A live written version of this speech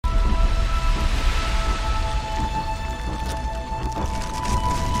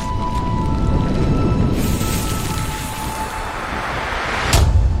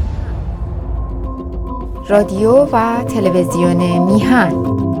رادیو و تلویزیون میهن.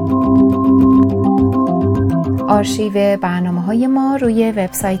 آرشیو برنامه‌های ما روی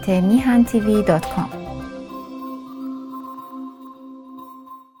وبسایت mihantv.com.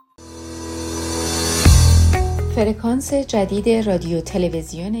 فرکانس جدید رادیو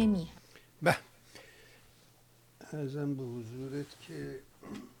تلویزیون میهن. عرضم به حضورت که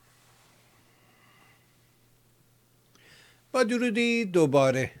با درودی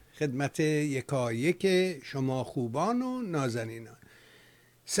دوباره خدمت یکایک شما خوبان و نازنینان.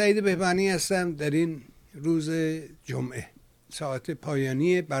 سعید بهبهانی هستم. در این روز جمعه ساعت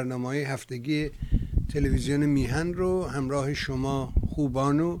پایانی برنامه‌های هفتگی تلویزیون میهن رو همراه شما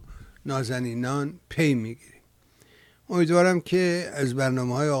خوبان و نازنینان پی میگیریم. امیدوارم که از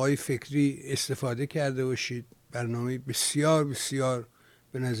برنامه‌های آقای فکری استفاده کرده باشید. برنامه بسیار بسیار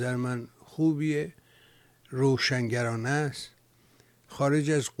به نظر من خوبیه، روشنگرانه است،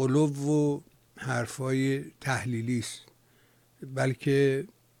 خارج از قلوب و حرفای تحلیلی است، بلکه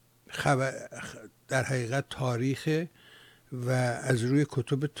در حقیقت تاریخ و از روی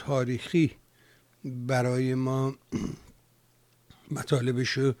کتب تاریخی برای ما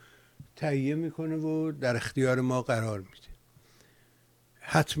مطالبشو تهیه میکنه و در اختیار ما قرار میده.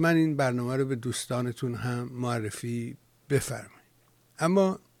 حتما این برنامه رو به دوستانتون هم معرفی بفرمایید.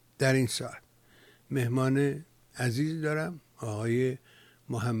 اما در این ساعت مهمان عزیز دارم، آقای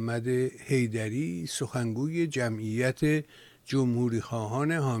محمد حیدری، سخنگوی جمعیت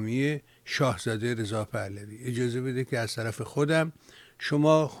جمهوریخواهان حامی شاهزاده رضا پهلوی. اجازه بده که از طرف خودم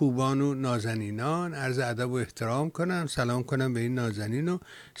شما خوبان و نازنینان عرض ادب و احترام کنم، سلام کنم به این نازنین و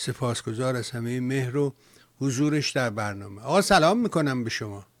سپاسگزار از همه مهر و حضورش در برنامه. آقا سلام میکنم به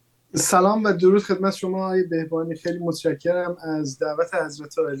شما. سلام و درود خدمت شما آقای بهبهانی. خیلی متشکرم از دعوت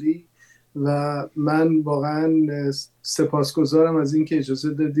حضرت عالی و من واقعا سپاسگزارم از اینکه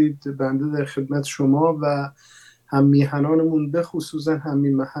اجازه دادید بنده در خدمت شما و هم میهنانمون، به خصوصا هم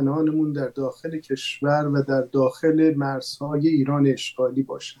میهنانمون در داخل کشور و در داخل مرزهای ایران اشغالی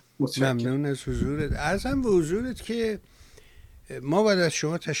باشم. ممنون از حضورت. عرضم به حضورت که ما باید از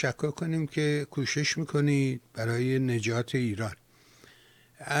شما تشکر کنیم که کوشش میکنید برای نجات ایران.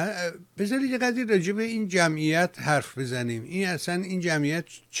 بذارید یه قدری راجع به این جمعیت حرف بزنیم. این جمعیت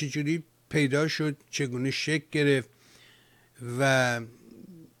چجوری پیدا شد، چگونه شکل گرفت و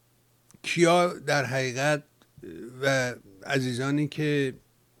کیا در حقیقت و عزیزانی که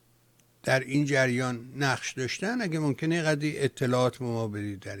در این جریان نقش داشتن، اگه ممکنه یه قدری اطلاعات به ما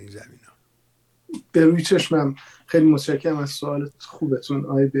بدید در این زمینه. به روی چشمم. خیلی متشکرم از سوال خوبتون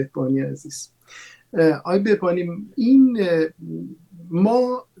آقای بهبهانی عزیز. آقای بهبهانی،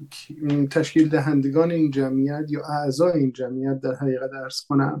 ما تشکیل دهندگان این جمعیت یا اعضای این جمعیت، در حقیقت عرض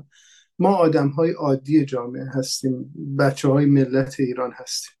کنم، ما آدم‌های عادی جامعه هستیم، بچه‌های ملت ایران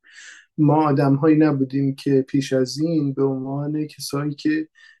هستیم. ما آدم‌هایی نبودیم که پیش از این به عنوان کسایی که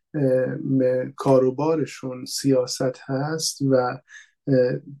کاروبارشون سیاست هست و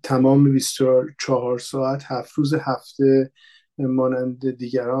تمام 24 ساعت 7 روز هفته مانند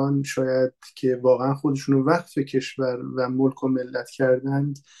دیگران شاید که واقعا خودشون رو وقف کشور و ملک و ملت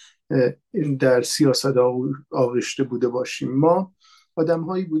کردند در سیاست آغشته بوده باشیم. ما آدم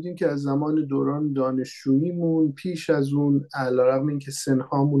هایی بودیم که از زمان دوران دانشجوییمون، پیش از اون علیرغم اینکه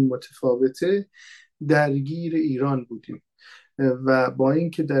سنهامون متفاوته، درگیر ایران بودیم و با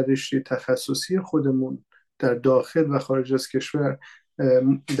اینکه در رشته تخصصی خودمون در داخل و خارج از کشور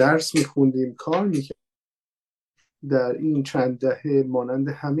درس میخوندیم، کار میکردیم، در این چند دهه مانند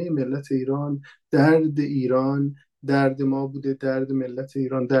همه ملت ایران درد ما بوده، درد ملت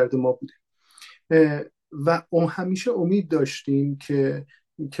ایران درد ما بوده و همیشه امید داشتیم که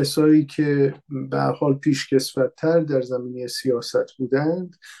کسایی که به هر حال پیشکسوت‌تر در زمینه سیاست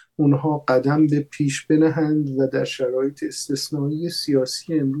بودند اونها قدم به پیش بنهند و در شرایط استثنایی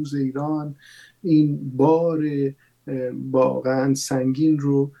سیاسی امروز ایران این بار واقعا سنگین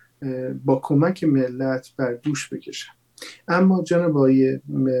رو با کمک ملت بر دوش بکشن. اما جناب آقای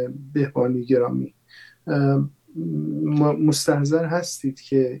بهبهانی گرامی، مستحضر هستید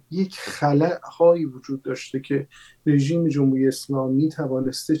که یک خلأهایی وجود داشته که رژیم جمهوری اسلامی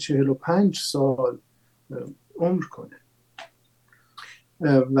توانسته 45 سال عمر کنه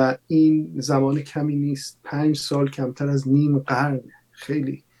و این زمان کمی نیست. 5 سال کمتر از نیم قرن،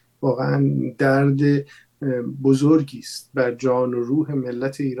 خیلی واقعا درد بزرگی است بر جان و روح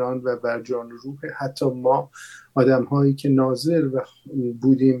ملت ایران و بر جان و روح حتی ما آدم هایی که ناظر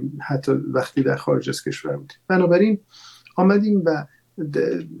بودیم حتی وقتی در خارج از کشور بودیم. بنابراین آمدیم و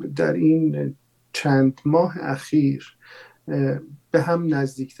در این چند ماه اخیر به هم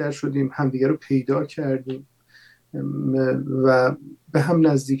نزدیکتر شدیم، همدیگر رو پیدا کردیم و به هم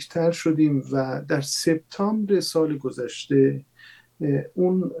نزدیکتر شدیم و در سپتامبر سال گذشته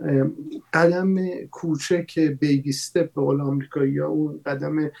اون قدم کوچک بیبی استپ به قول آمریکایی‌ها، اون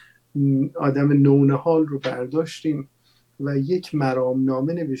قدم آدم نونهال رو برداشتیم و یک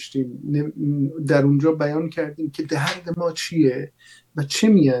مرامنامه نوشتیم. در اونجا بیان کردیم که درد ما چیه و چه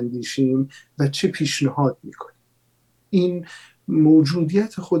میاندیشیم و چه پیشنهاد میکنیم. این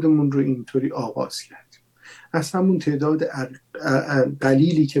موجودیت خودمون رو اینطوری آغاز کردیم. از همون تعداد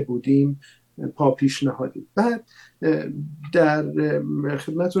قلیلی که بودیم پا پیش نهادیم. بعد در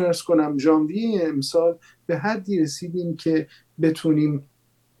خدمتتون عرض کنم ژانویه امسال به حدی رسیدیم که بتونیم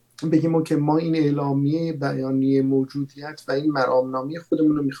بگیم که ما این اعلامیه بیانیه موجودیت و این مرامنامه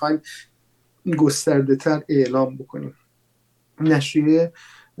خودمون رو میخوایم گسترده تر اعلام بکنیم. نشریه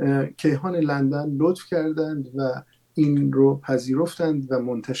کیهان لندن لطف کردند و این رو پذیرفتند و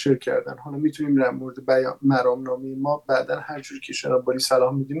منتشر کردند. حالا میتونیم در مورد مرامنامه ما بعدا هر جور که شما باری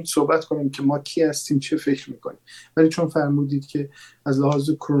سلام میدونید صحبت کنیم که ما کی هستیم، چه فکر میکنیم. ولی چون فرمودید که از لحاظ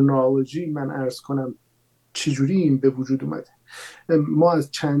کرونولوژی من عرض کنم چجوری این به وجود اومده، ما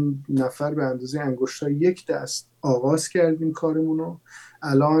از چند نفر به اندازه انگشتای یک دست آغاز کردیم کارمون رو.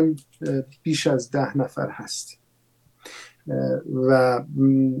 الان بیش از 10 نفر هستیم و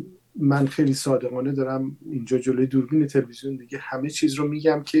من خیلی صادقانه دارم اینجا جلوی دوربین تلویزیون دیگه همه چیز رو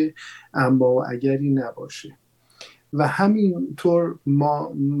میگم که اما و اگری نباشه. و همینطور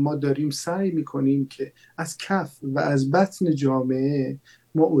ما داریم سعی میکنیم که از کف و از بطن جامعه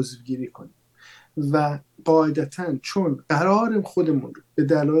ما عضوگیری کنیم و قاعدتاً چون قرار خودمون رو به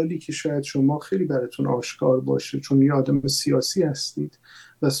دلایلی که شاید شما خیلی براتون آشکار باشه، چون یه آدم سیاسی هستید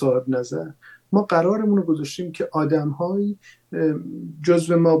و صاحب نظر، ما قرارمون رو گذاشتیم که آدم‌هایی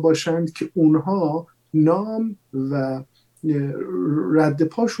جزو ما باشند که اونها نام و رد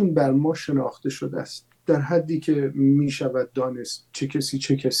پاشون بر ما شناخته شده است در حدی که میشود دانست چه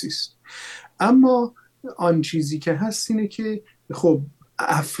کسی است. اما آن چیزی که هست اینه که خب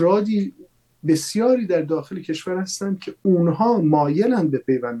افرادی بسیاری در داخل کشور هستند که اونها مایلند به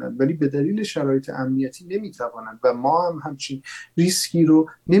پیوندن ولی به دلیل شرایط امنیتی نمیتوانند و ما هم همچین ریسکی رو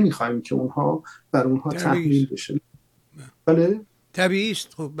نمیخوایم که بر اونها تحمیل بشه. بله طبیعی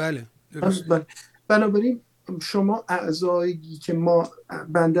است. خب بله درست. بنابراین شما اعضایی که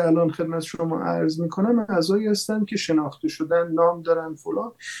بنده الان خدمت شما عرض میکنم اعضایی هستند که شناخته شدن، نام دارن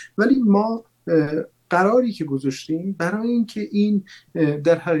فلان، ولی ما قراری که گذاشتیم برای اینکه این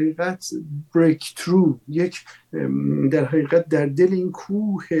در حقیقت بریک ترو، در حقیقت در دل این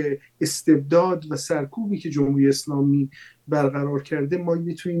کوه استبداد و سرکوبی که جمهوری اسلامی برقرار کرده ما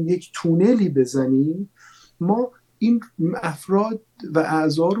میتونیم یک تونلی بزنیم. ما این افراد و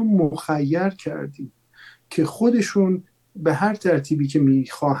اعضا رو مخیر کردیم که خودشون به هر ترتیبی که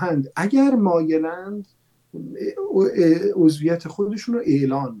میخواهند اگر مایلند عضویت خودشون رو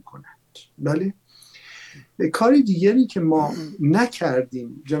اعلان کنند. بله. کار دیگری که ما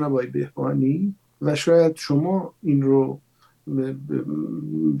نکردیم جناب آقای بهبهانی و شاید شما این رو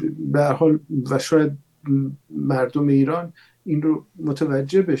به هر حال و شاید مردم ایران این رو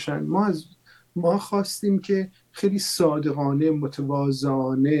متوجه بشن، ما خواستیم که خیلی صادقانه،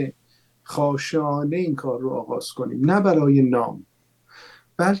 متواضعانه، خاشعانه این کار رو آغاز کنیم، نه برای نام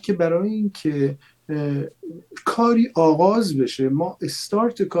بلکه برای اینکه کاری آغاز بشه، ما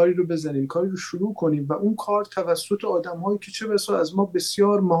استارت کاری رو بزنیم، کاری رو شروع کنیم و اون کار توسط آدم‌هایی که چه بسا از ما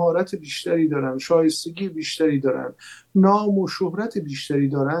بسیار مهارت بیشتری دارن، شایستگی بیشتری دارن، نام و شهرت بیشتری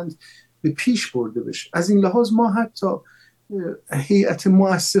دارند به پیش برده بشه. از این لحاظ ما حتی هیئت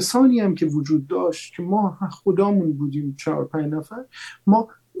مؤسسانی هم که وجود داشت که ما خودمون بودیم 4-5 نفر، ما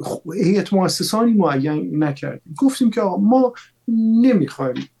هیئت مؤسسانی معین نکردیم. گفتیم که آقا ما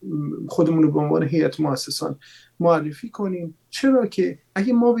نمیخوایم خودمون رو به عنوان هیئت مؤسسان معرفی کنیم، چرا که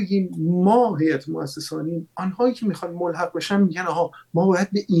اگه ما بگیم ما هیئت مؤسسانیم، آنهایی که میخوان ملحق بشن میگن آها ما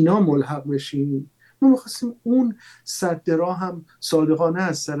باید به اینا ملحق بشیم. ما میخواستیم اون سد راه هم صادقانه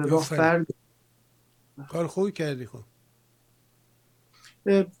از سر راه برداریم. کار خوبی کردی. خب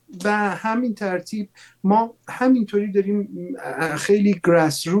و همین ترتیب ما همینطوری داریم خیلی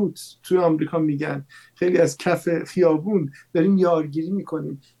گراس روت توی آمریکا میگن، خیلی از کف خیابون داریم یارگیری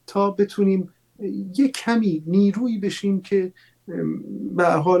میکنیم تا بتونیم یک کمی نیرویی بشیم که به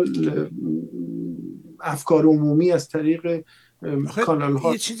حال افکار عمومی از طریق کانال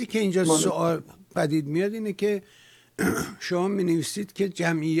ها. یه چیزی که اینجا سوال پدید میاد اینه که شما می نویسید که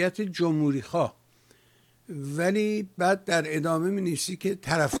جمعیت جمهوریخواه، ولی بعد در ادامه می نویسید که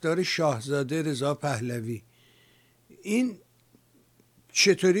طرفدار شاهزاده رضا پهلوی. این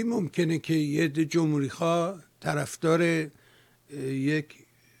چطوری ممکنه که یه جمهوریخواه طرفدار یک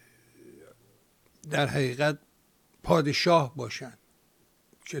در حقیقت پادشاه باشن.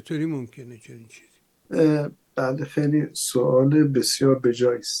 چطوری ممکنه چنین چیزی؟ بله، خیلی سوال بسیار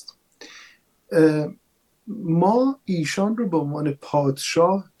بجایی است. ما ایشان رو به عنوان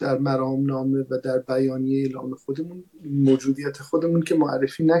پادشاه در مرامنامه و در بیانیه اعلام خودمون، موجودیت خودمون که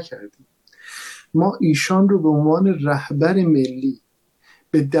معرفی نکردیم. ما ایشان رو به عنوان رهبر ملی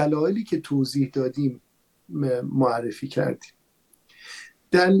به دلایلی که توضیح دادیم معرفی کردیم.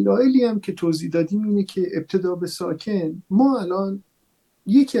 دلایلی هم که توضیح دادیم اینه که ابتدا به ساکن، ما الان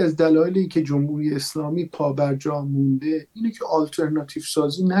یکی از دلایلی که جمهوری اسلامی پابرجا مونده اینه که آلترناتیو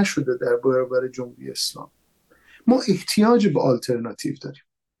سازی نشده در برابر جمهوری اسلامی. ما احتیاج به آلترناتیو داریم.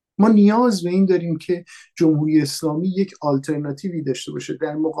 ما نیاز به این داریم که جمهوری اسلامی یک آلترناتیوی داشته باشه.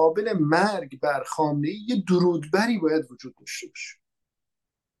 در مقابل مرگ بر خامنه‌ای یه درودبری باید وجود داشته باشه.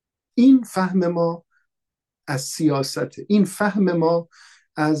 این فهم ما از سیاسته، این فهم ما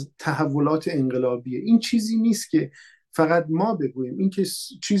از تحولات انقلابیه. این چیزی نیست که فقط ما بگوییم، این که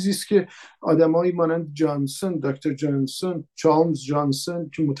چیزی است که آدمایی مانند جانسون، دکتر جانسون، چارلز جانسون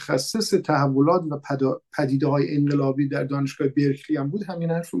که متخصص تحولات و پدیده‌های انقلابی در دانشگاه برکلی هم بود، همین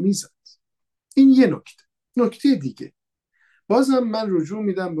حرف رو میزد. این یه نکته. نکته دیگه، بازم من رجوع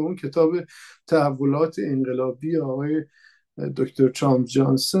میدم به اون کتاب تحولات انقلابی آقای دکتر چارلز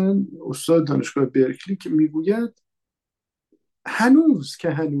جانسون، استاد دانشگاه برکلی، که میگوید هنوز که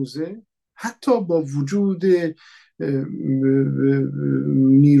هنوزه، حتی با وجود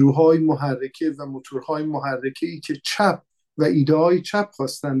نیروهای محرکه و موتورهای محرکه ای که چپ و ایده های چپ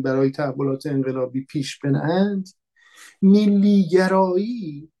خواستن برای تحولات انقلابی پیش بنهند،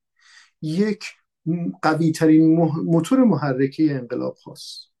 ملیگرایی یک قوی ترین موتور محرکه انقلاب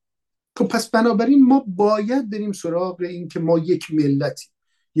خواست. خب پس بنابراین ما باید بریم سراغ این که ما یک ملتی،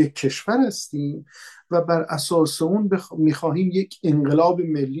 یک کشور هستیم و بر اساس اون میخواهیم یک انقلاب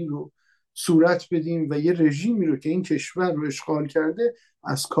ملی رو صورت بدیم و یه رژیمی رو که این کشور رو اشغال کرده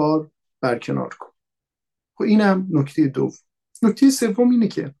از کار برکنار کنیم. خب اینم نکته دوم. نکته سوم اینه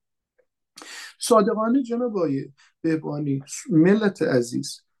که صادقانه جناب آقای بهبهانی، ملت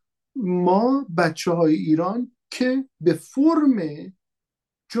عزیز، ما بچه های ایران که به فرم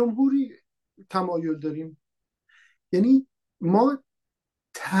جمهوری تمایل داریم، یعنی ما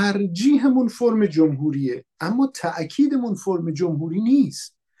ترجیحمون فرم جمهوریه اما تأکیدمون فرم جمهوری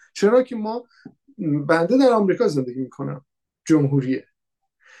نیست. چرا که ما، بنده در آمریکا زندگی میکنم، جمهوریه،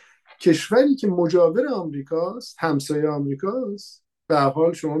 کشوری که مجاور آمریکاست، همسایه آمریکاست، به هر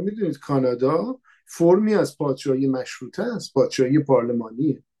حال شما میدونید کانادا فرمی از پادشاهی مشروطه است، پادشاهی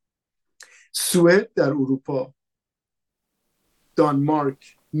پارلمانیه. سوئد در اروپا،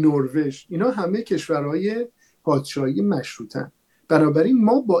 دانمارک، نروژ، اینا همه کشورهای پادشاهی مشروطه. بنابراین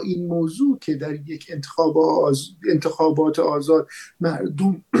ما با این موضوع که در یک انتخابات آزاد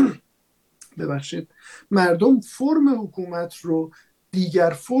مردم فرم حکومت رو دیگر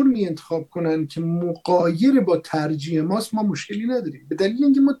فرمی انتخاب کنن که مغایر با ترجیح ماست، ما مشکلی نداریم، به دلیل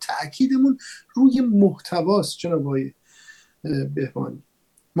اینکه ما تأکیدمون روی محتواست. جناب آقای بهبهانی،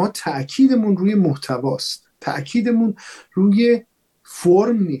 ما تأکیدمون روی محتواست، تأکیدمون روی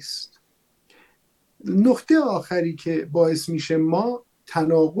فرم نیست. نقطه آخری که باعث میشه ما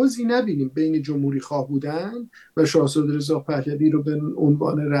تناقضی نبینیم بین جمهوری خواه بودن و شاهزاده رضا پهلوی رو به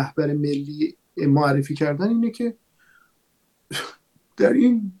عنوان رهبر ملی معرفی کردن اینه که در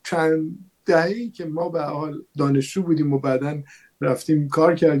این چند دهه‌ای که ما به حال دانشجو بودیم و بعداً رفتیم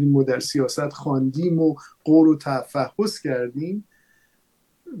کار کردیم و در سیاست خواندیم و غور و تفحص کردیم،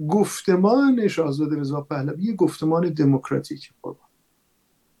 گفتمان شاهزاده رضا پهلوی یه گفتمان دموکراتیکه.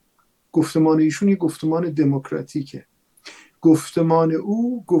 گفتمان ایشون یه گفتمان دموکراتیکه. گفتمان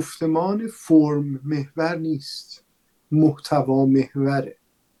او گفتمان فرم محور نیست، محتوا محوره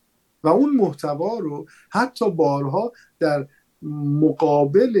و اون محتوا رو حتی بارها در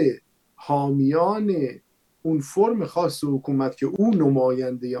مقابل حامیان اون فرم خاص حکومت که او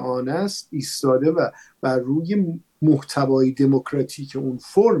نماینده آن است ایستاده و بر روی محتوای دموکراتیک اون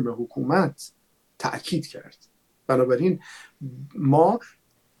فرم حکومت تأکید کرد. بنابراین ما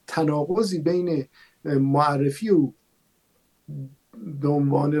تناقضی بین معرفی او به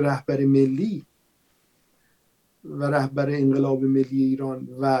عنوان رهبر ملی و رهبر انقلاب ملی ایران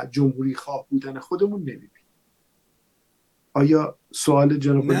و جمهوری خواه بودن خودمون نمیبینیم. آیا سوال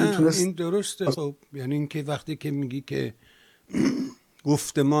جناب نه این درسته. خب یعنی اینکه وقتی که میگی که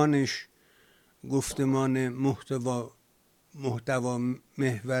گفتمانش گفتمان محتوا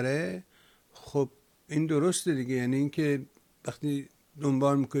محوره، خب این درسته دیگه. یعنی اینکه وقتی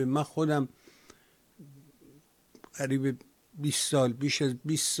دنبال میکنیم، من خودم قریب 20 سال، بیش از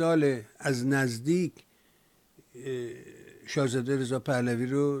 20 سال از نزدیک شاهزاده رضا پهلوی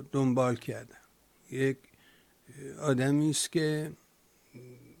رو دنبال کردم. یک آدمی است که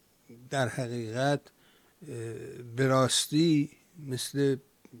در حقیقت به راستی مثل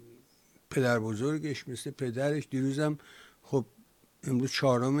پدر بزرگش، مثل پدرش، دیروزم خب امروز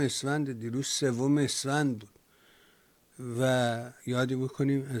 4 اسفند، دیروز 3 اسفند بود و یادی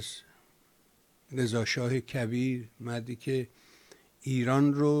بکنیم از رضا شاه کبیر، مردی که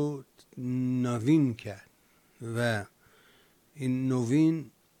ایران رو نوین کرد و این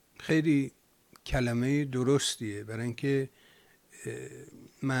نوین خیلی کلمه درستیه، برای اینکه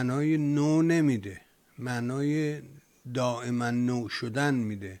معنای نو نمیده، معنای دائما نو شدن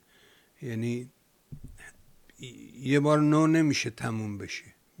میده. یعنی یه بار نو نمیشه تموم بشه،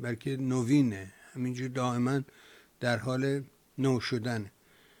 بلکه نوینه، همینجور دائما در حال نو شدنه.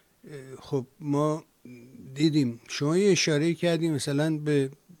 خب ما دیدیم، شما یه اشاره کردیم مثلا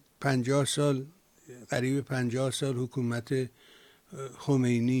به 50 سال، قریب 50 سال حکومت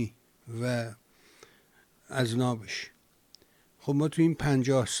خمینی و اذنابش. خب ما تو این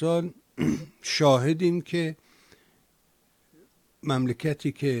 50 سال شاهدیم که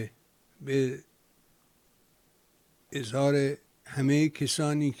مملکتی که به اظهار همه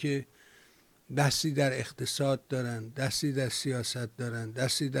کسانی که دستی در اقتصاد دارن، دستی در سیاست دارن،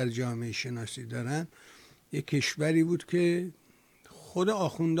 دستی در جامعه شناسی دارن، یک کشوری بود که خود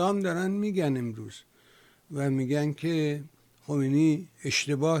آخوندام دارن میگن امروز و میگن که خمینی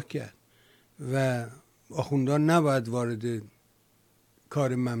اشتباه کرد و آخوندان نباید وارد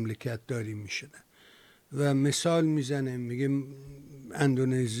کار مملکت داری میشدن و مثال میزنه، میگه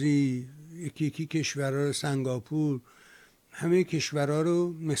اندونزی، یکی کشورها رو، سنگاپور، همه کشورها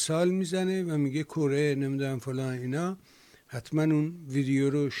رو مثال میزنه و میگه کره، نمیدونم فلان اینا. حتما اون ویدیو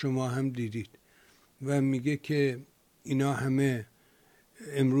رو شما هم دیدید و میگه که اینا همه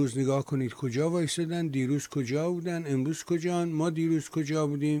امروز نگاه کنید کجا وایسادن، دیروز کجا بودن، امروز کجان، ما دیروز کجا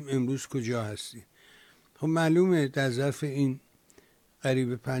بودیم، امروز کجا هستیم. خب معلومه در ظرف این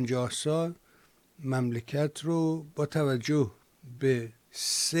قریب 50 سال مملکت رو با توجه به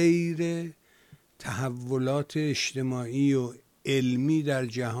سیر تحولات اجتماعی و علمی در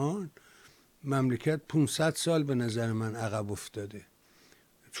جهان، مملکت 500 سال به نظر من عقب افتاده،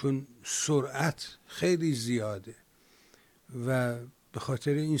 چون سرعت خیلی زیاده و به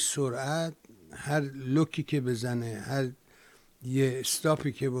خاطر این سرعت هر لوکی که بزنه، هر یه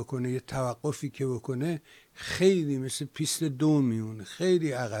استاپی که بکنه، یه توقفی که بکنه، خیلی مثل پیست 2 میمونه،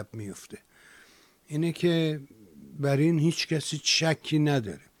 خیلی عقب میفته. اینه که بر این هیچ کسی شکی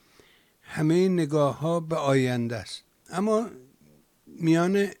نداره، همه نگاه ها به آینده است. اما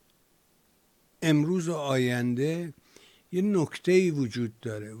میان امروز و آینده یه نکته‌ای وجود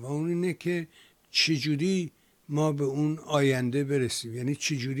داره و اون اینه که چجوری ما به اون آینده برسیم، یعنی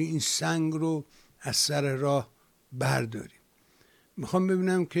چجوری این سنگ رو از سر راه برداریم. میخوام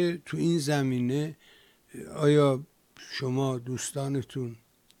ببینم که تو این زمینه آیا شما دوستانتون،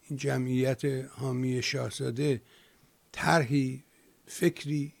 این جمعیت حامی شاهزاده، طرحی،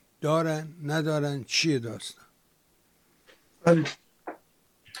 فکری دارن، ندارن، چیه داستان؟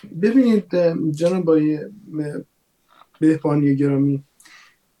 ببینید جناب بهبهانی گرامی،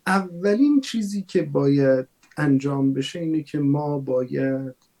 اولین چیزی که باید انجام بشه اینه که ما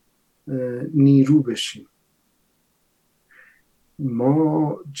باید نیرو بشیم.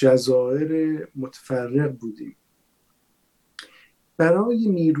 ما جزایر متفرق بودیم. برای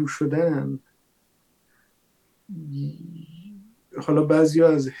نیرو شدن، حالا بعضیا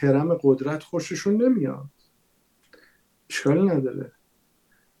از هرم قدرت خوششون نمیاد، اشکالی نداره،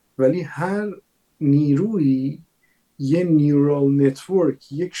 ولی هر نیرویی یه نیورال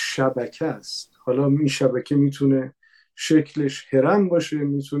نتورک، یک شبکه است. حالا این شبکه میتونه شکلش هرم باشه،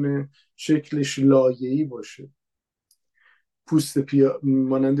 میتونه شکلش لایه‌ای باشه،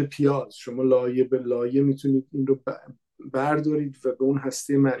 مانند پیاز، شما لایه به لایه میتونید این رو بردارید و به اون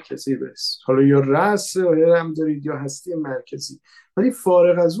هسته مرکزی برسید. حالا یا رأس هرم دارید یا هسته مرکزی، ولی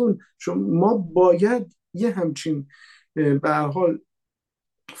فارغ از اون ما باید یه همچین به هر حال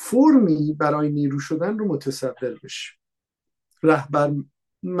فرمی برای نیرو شدن رو متصور بشیم.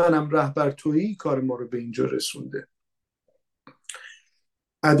 رهبر تویی کار ما رو به اینجا رسونده.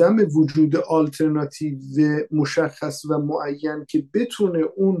 عدم وجود آلترناتیو مشخص و معین که بتونه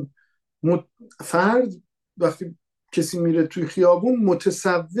اون فرد وقتی کسی میره توی خیابون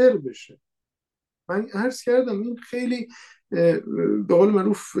متصور بشه. من عرض کردم این خیلی به قول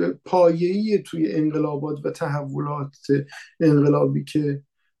معروف پایه‌ای توی انقلابات و تحولات انقلابی که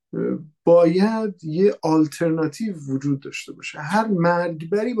باید یه آلترناتیو وجود داشته باشه. هر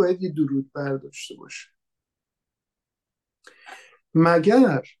مرگبری باید یه درودبر داشته باشه.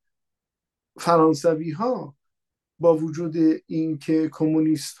 مگر فرانسوی ها با وجود اینکه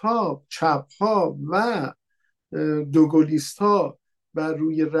کمونیست ها، چپ ها و دوگلیست ها بر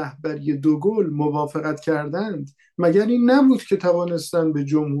روی رهبری دوگل موافقت کردند، مگر این نبود که توانستن به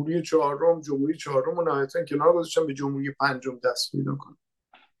جمهوری چهارم و نهایتا کنار گذاشتن به جمهوری پنجم دست پیدا کنن.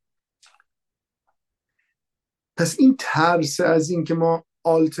 پس این ترس از این که ما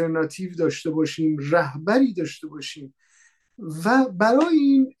آلترناتیو داشته باشیم، رهبری داشته باشیم و برای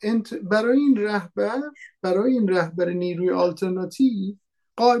این رهبر نیروی آلترناتیو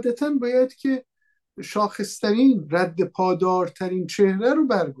قاعدتا باید که شاخصترین، رد پادارترین چهره رو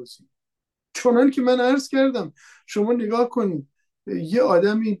برگزین. چنان که من عرض کردم، شما نگاه کنید یه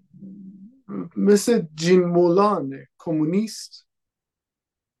آدمی مثل جین مولان کمونیست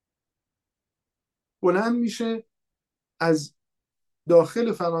بلند میشه از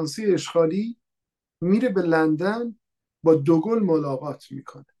داخل فرانسه اشغالی میره به لندن با دوگل ملاقات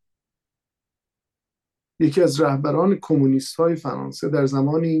میکنه، یکی از رهبران کمونیست های فرانسه در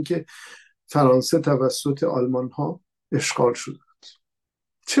زمان اینکه فرانسه توسط آلمان ها اشغال شده.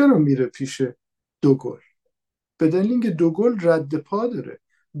 چرا میره پیش دوگل؟ به دلیل اینکه دوگل رد پا داره.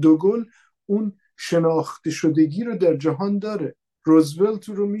 دوگل اون شناخته شدگی رو در جهان داره. روزولت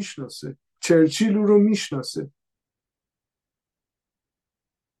رو میشناسه، چرچیل رو میشناسه.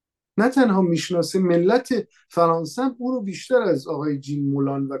 نه تنها میشناسه، ملت فرانسه هم او رو بیشتر از آقای جین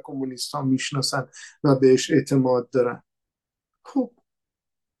مولان و کمونیست ها میشناسن و بهش اعتماد دارن. خب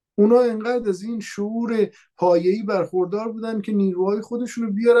اونا انقدر از این شعور پایه‌ای برخوردار بودن که نیروهای خودشون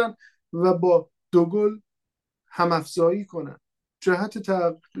رو بیارن و با دوگل همافزایی کنن جهت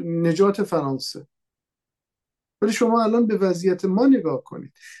نجات فرانسه. ولی شما الان به وضعیت ما نگاه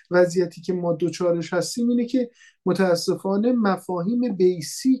کنید. وضعیتی که ما دوچارش هستیم اینه که متاسفانه مفاهیم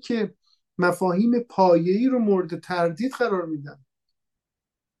بیسیک، مفاهیم پایه‌ای رو مورد تردید قرار میدن.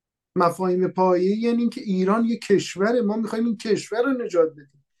 مفاهیم پایه‌ای یعنی که ایران یک کشوره، ما میخوایم این کشور رو نجات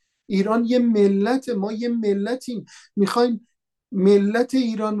بدیم. ایران یه ملت، ما یه ملتیم، میخوایم ملت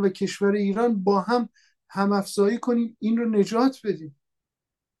ایران و کشور ایران با هم همافزایی کنیم، این رو نجات بدیم.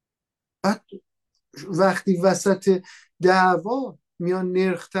 بعد وقتی وسط دعوا میان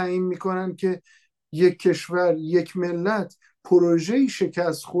نرخ تعیین میکنن که یک کشور، یک ملت، پروژه‌ای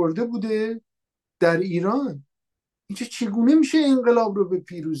شکست خورده بوده در ایران، اینجا چگونه میشه انقلاب رو به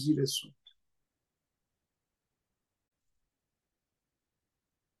پیروزی رسوند؟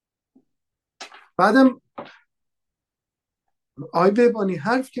 بعدم آقای بهبهانی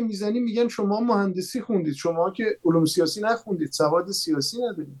حرف که میزنی میگن شما مهندسی خوندید، شما که علوم سیاسی نخوندید، سواد سیاسی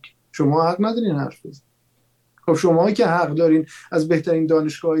ندارید، شما حق ندارین حرف بزنید. خب شما که حق دارین، از بهترین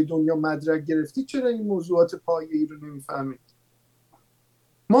دانشگاه‌های دنیا مدرک گرفتید، چرا این موضوعات پایه‌ای رو نمیفهمید؟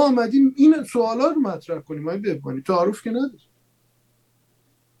 ما آمدیم این سوالا رو مطرح کنیم. آقای بهبهانی تعارف که نداره.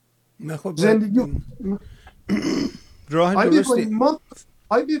 نه خب زندگی راه درستی.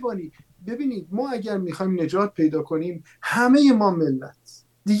 آقای بهبهانی ببینید، ما اگر میخوایم نجات پیدا کنیم، همه ما ملت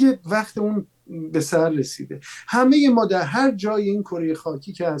دیگه وقت اون به سر رسیده، همه ما در هر جای این کره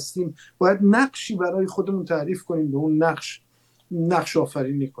خاکی که هستیم باید نقشی برای خودمون تعریف کنیم، به اون نقش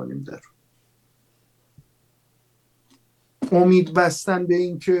آفرینی کنیم، در امید بستن به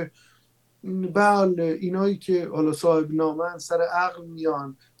این که بله اینایی که حالا صاحب نامن سر عقل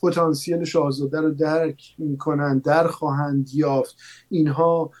میان، پتانسیل شاهزاده رو درک میکنن، در خواهند یافت،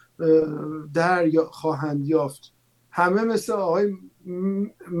 اینها خواهند یافت. همه مثل آقای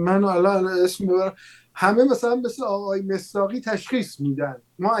من الان اسم ببرم، همه مثل آقای مصداقی تشخیص میدن.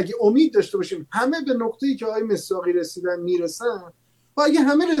 ما اگه امید داشته باشیم همه به نقطه‌ای که آقای مصداقی رسیدن میرسن، و اگه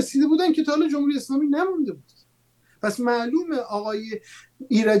همه رسیده بودن که تا حالا جمهوری اسلامی نمونده بود. پس معلومه آقای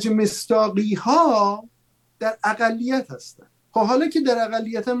ایرج مصداقی ها در اقلیت هستن. خب حالا که در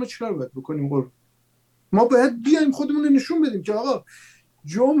اقلیت هم ما چیکار باید بکنیم؟ ما باید بیایم خودمون رو نشون بدیم که آقا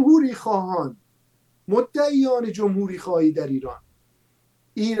جمهوریخواهان، مدعیان جمهوریخواهی در ایران،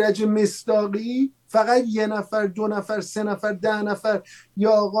 ایرج مصداقی فقط یه نفر، دو نفر، سه نفر، 10 نفر،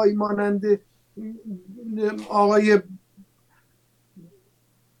 یا آقای مانند آقای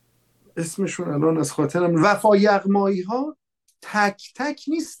اسمشون الان از خاطرم، وفا یغمایی ها، تک تک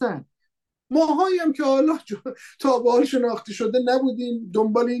نیستن. ماهایی هم که حالا تا به حال شناخته شده نبودیم،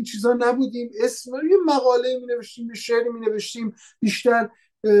 دنبال این چیزا نبودیم، اسم یه مقاله می نوشتیم، یه شعر می نوشتیم، بیشتر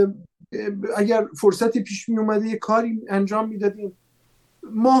اگر فرصتی پیش می اومده یه کاری انجام می دادیم.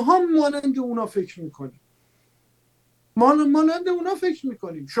 ماها مانند اونا فکر میکنیم، مانند اونا فکر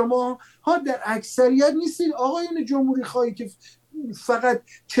میکنیم. شما ها در اکثریت نیستید آقایون جمهوری خواهی که فقط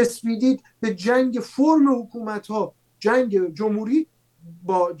چسبیدید به جنگ فرم حکومت ها، جنگ جمهوری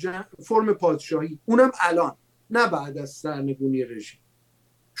با فرم پادشاهی، اونم الان، نه بعد از سرنگونی رژیم.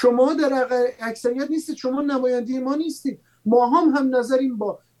 شما در اکثریت نیستید، شما نماینده ما نیستید. ما هم نظریم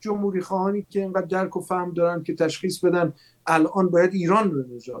با جمهوریخواهانی که اینقدر درک و فهم دارن که تشخیص بدن الان باید ایران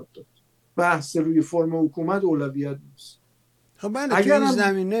رو نجات داد. بحث روی فرم حکومت اولویت نیست. خب بله،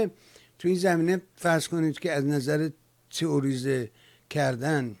 تو این زمینه فرض کنید که از نظر تئوریزه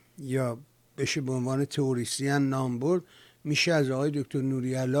کردن یا بشه به عنوان تئوریسین نام برد، میشه از آقای دکتر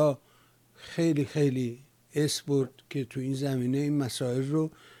نوری‌الله خیلی خیلی اسم برد که تو این زمینه این مسائل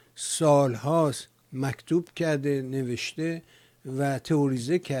رو سالهاست مکتوب کرده، نوشته و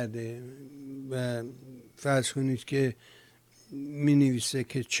تئوریزه کرده. و فرض کنید که می نویسه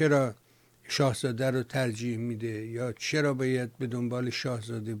که چرا شاهزاده رو ترجیح میده یا چرا باید به دنبال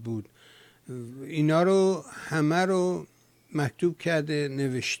شاهزاده بود. اینا رو همه رو مکتوب کرده،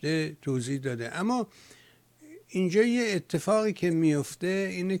 نوشته، توضیح داده. اما اینجا یه اتفاقی که میفته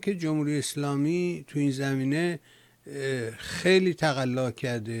اینه که جمهوری اسلامی تو این زمینه خیلی تقلا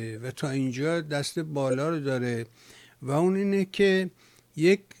کرده و تا اینجا دست بالا رو داره و اون اینه که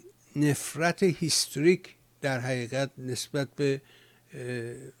یک نفرت هیستریک در حقیقت نسبت به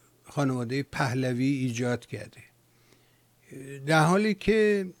خانواده پهلوی ایجاد کرده، در حالی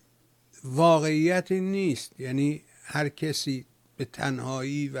که واقعیت نیست. یعنی هر کسی به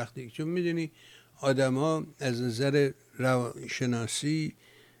تنهایی وقتی، چون میدونی آدم ها از نظر روانشناسی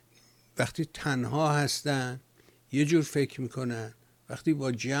وقتی تنها هستن یه جور فکر میکنن، وقتی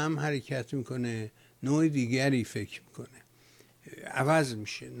با جمع حرکت میکنه نوع دیگری فکر میکنه، عوض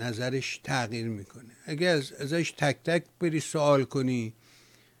میشه، نظرش تغییر میکنه. اگه ازش تک تک بری سوال کنی،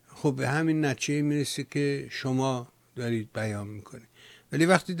 خب به همین نتیجه میرسی که شما دارید بیان میکنی. ولی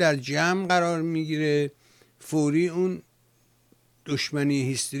وقتی در جمع قرار میگیره فوری اون دشمنی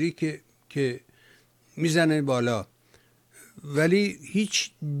هیستری که میزنه بالا، ولی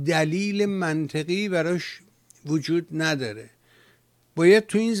هیچ دلیل منطقی براش وجود نداره. باید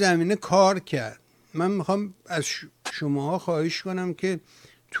تو این زمینه کار کرد. من میخوام از شماها خواهش کنم که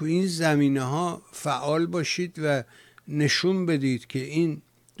تو این زمینه ها فعال باشید و نشون بدید که این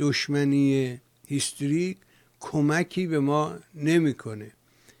دشمنی هیستریک کمکی به ما نمیکنه.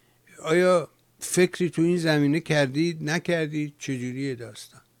 آیا فکری تو این زمینه کردید، نکردید؟ چجوریه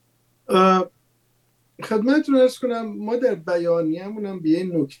داستان؟ خدمتتون عرض کنم ما در بیانیه‌مون هم به یه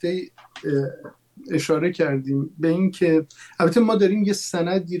نکته اشاره کردیم، به این که البته ما داریم یه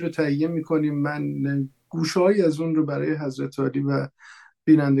سندی رو تهیه میکنیم، من گوشه‌هایی از اون رو برای حضرت عالی و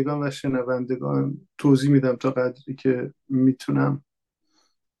بینندگان و شنوندگان توضیح میدم تا قدری که میتونم.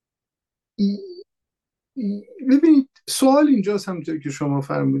 ببینید سوال اینجاست، همونطور که شما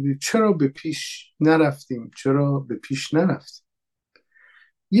فرمودید، چرا به پیش نرفتیم؟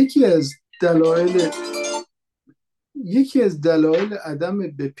 یکی از دلایل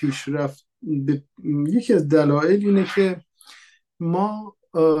عدم به پیشرفت، یکی از دلایل اینه که ما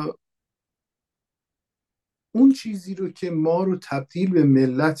اون چیزی رو که ما رو تبدیل به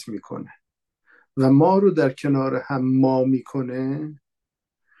ملت میکنه و ما رو در کنار هم ما میکنه،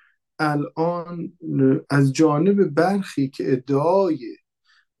 الان از جانب برخی که ادعای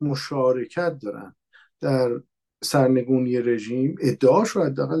مشارکت دارن در سرنگونی رژیم، ادعاشو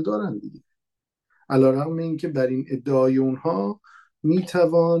حداقل دارن دیگه، علیرغم اینکه بر این ادعای اونها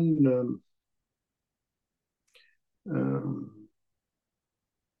میتوان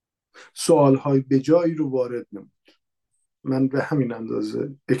سوالهای بجایی رو وارد نمود. من به همین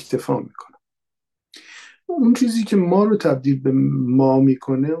اندازه اکتفا میکنم. اون چیزی که ما رو تبدیل به ما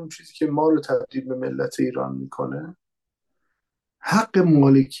میکنه، اون چیزی که ما رو تبدیل به ملت ایران میکنه، حق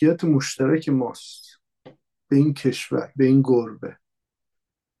مالکیت مشترک ماست به این کشور، به این گربه.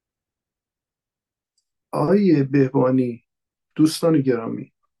 آقای بهبهانی، دوستان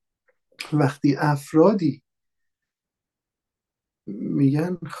گرامی، وقتی افرادی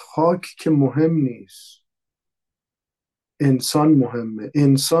میگن خاک که مهم نیست، انسان مهمه،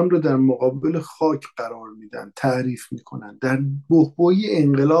 انسان رو در مقابل خاک قرار میدن، تعریف میکنن، در بحبوحه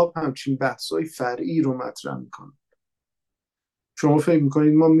انقلاب همچین بحثای فرعی رو مطرح میکنن. شما فکر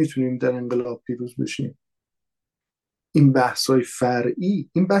میکنید ما میتونیم در انقلاب پیروز بشیم؟ این بحثای فرعی،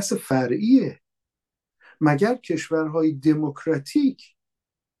 این بحث فرعیه. مگر کشورهای دموکراتیک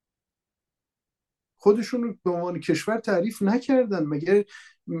خودشون رو به عنوان کشور تعریف نکردن؟ مگر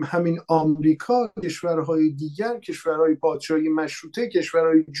همین آمریکا، کشورهای دیگر، کشورهای پادشاهی مشروطه،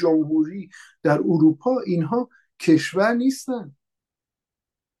 کشورهای جمهوری در اروپا، اینها کشور نیستن؟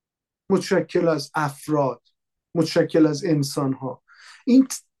 متشکل از افراد، متشکل از انسانها. این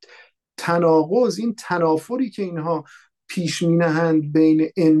تناقض، این تنافری که اینها پیش می نهند بین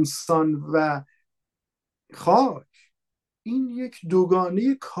انسان و خاک، این یک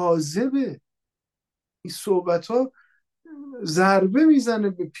دوگانه کاذبه. این صحبت ها ضربه میزنه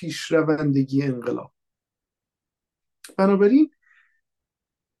به پیشروندگی انقلاب. بنابراین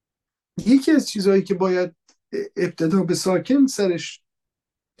یکی از چیزهایی که باید ابتدا به ساکن سرش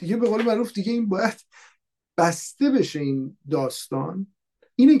دیگه به قول معروف دیگه این باید بسته بشه این داستان،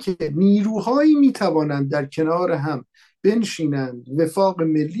 اینه که نیروهایی میتوانند در کنار هم بنشینند، وفاق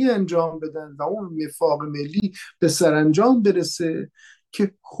ملی انجام بدن و اون وفاق ملی به سرانجام برسه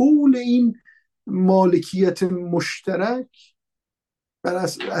که حول این مالکیت مشترک، بر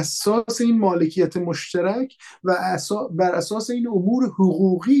اساس این مالکیت مشترک و بر اساس این امور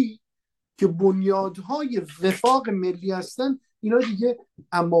حقوقی که بنیادهای وفاق ملی هستن، اینا دیگه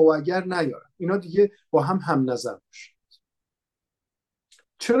اما و اگر نیارن، اینا دیگه با هم نظر باشن.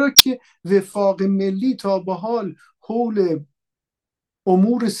 چرا که وفاق ملی تا به حال حول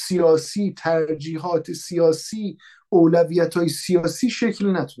امور سیاسی، ترجیحات سیاسی، اولویت‌های سیاسی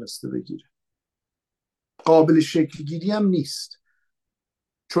شکل نتونسته بگیره، قابل شکل گیری هم نیست،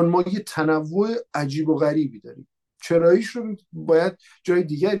 چون ما یه تنوع عجیب و غریبی داریم. چراییش رو باید جای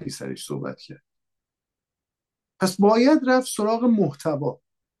دیگری سرش صحبت کرد. پس باید رفت سراغ محتوا،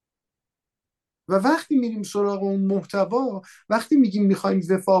 و وقتی میریم سراغ اون محتوا، وقتی میگیم میخوایم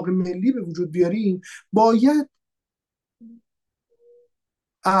وفاق ملی به وجود بیاریم، باید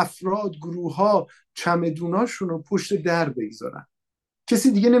افراد، گروه ها چمدوناشون رو پشت در بگذارن.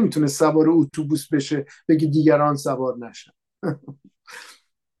 کسی دیگه نمیتونه سوار اتوبوس بشه بگه دیگران سوار نشن.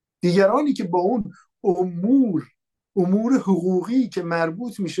 دیگرانی که با اون امور حقوقی که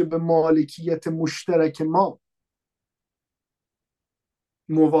مربوط میشه به مالکیت مشترک ما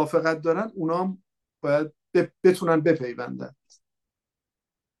موافقت دارن، اونا هم باید بتونن بپیوندن.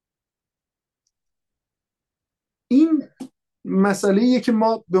 این مسئله‌ایه که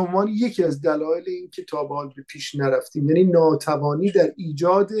ما به عنوان یکی از دلایل این که تا به حال به پیش نرفتیم، یعنی ناتوانی در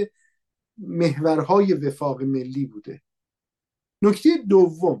ایجاد محورهای وفاق ملی بوده. نکته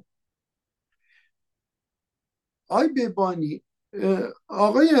دوم، آقای بهبهانی،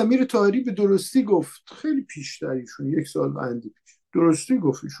 آقای امیر طاهری به درستی گفت، خیلی پیشتریشون، 1 سال اندی پیش درستی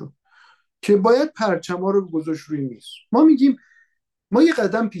گفتشون که باید پرچما رو گذاشت روی میز. ما میگیم ما یه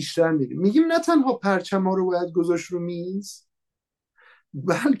قدم پیشتر میریم، میگیم نه تنها پرچما رو باید گذاشت رو میز،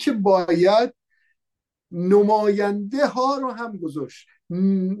 بلکه باید نماینده ها رو هم گذاشت.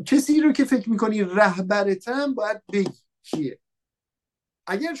 کسی رو که فکر میکنی رهبرتم باید بگی کیه.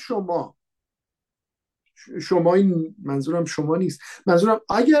 اگر شما این منظورم شما نیست، منظورم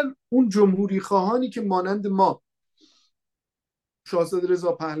اگر اون جمهوری خواهانی که مانند ما شاهزاده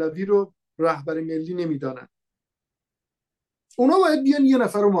رضا پهلوی رو رهبر ملی نمیدانن، اونا باید بیان یه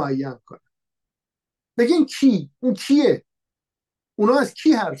نفر رو معین کنن، بگین کی اون کیه، اونا از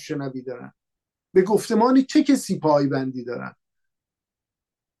کی حرف شنوی دارن، به گفتمان چه کسی پایبندی دارن.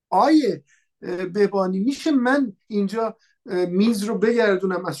 آیه بهبهانی، میشه من اینجا میز رو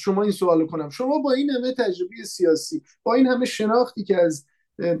بگردونم از شما این سوال کنم، شما با این همه تجربه سیاسی، با این همه شناختی که از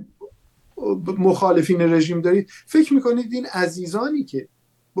مخالفین رژیم دارید، فکر میکنید این عزیزانی که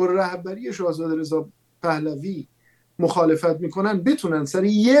با رهبری شاهزاده رضا پهلوی مخالفت میکنن بتونن سر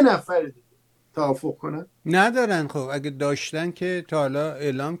یه نفر دیگه توافق کنن؟ ندارن. خب اگه داشتن که تا حالا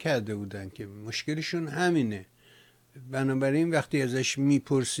اعلام کرده بودن که مشکلشون همینه. بنابراین وقتی ازش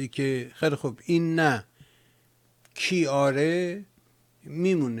میپرسی که خیلی خب این نه کی آره،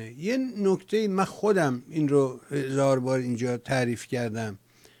 میمونه. یه نکته من خودم این رو 1000 بار اینجا تعریف کردم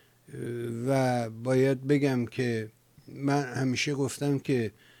و باید بگم که من همیشه گفتم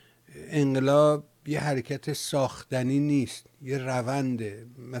که انقلاب یه حرکت ساختنی نیست، یه رونده.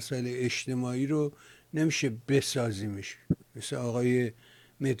 مسائل اجتماعی رو نمیشه بسازیمش، مثل آقای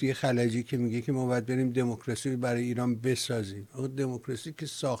مهدی خلجی که میگه که ما باید بریم دموکراسی رو برای ایران بسازیم. آقا دموکراسی که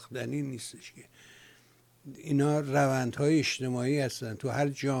ساختنی نیستش که، اینا روندهای اجتماعی هستن. تو هر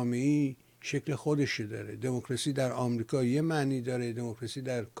جامعه‌ای شکل خودشو داره. دموکراسی در آمریکا یه معنی داره، دموکراسی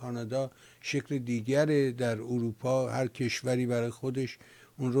در کانادا شکل دیگره، در اروپا هر کشوری برای خودش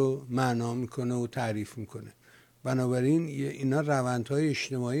اون رو معنا میکنه و تعریف میکنه. بنابراین اینا روندهای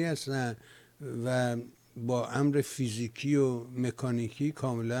اجتماعی هستن و با امر فیزیکی و مکانیکی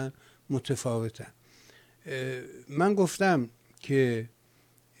کاملا متفاوتن. من گفتم که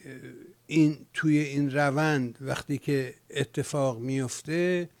این توی این روند وقتی که اتفاق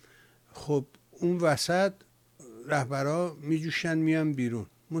میفته، خب اون وسط رهبرا میجوشن میان بیرون.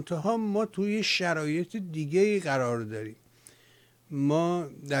 منتها ما توی شرایط دیگه قرار داریم. ما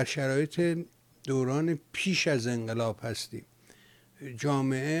در شرایط دوران پیش از انقلاب هستیم.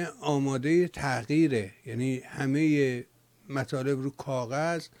 جامعه آماده تغییره، یعنی همه مطالب رو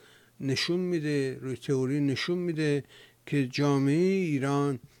کاغذ نشون میده، روی تئوری نشون میده که جامعه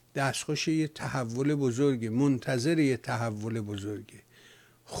ایران دستخوش یه تحول بزرگه، منتظر یه تحول بزرگه.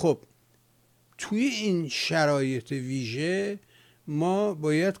 خب توی این شرایط ویژه ما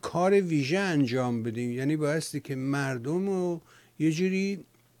باید کار ویژه انجام بدیم، یعنی بایستی که مردم رو یه جوری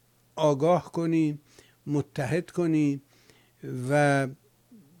آگاه کنیم، متحد کنیم. و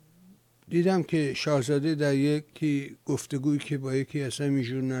دیدم که شاهزاده در یکی گفتگویی که با یکی از همین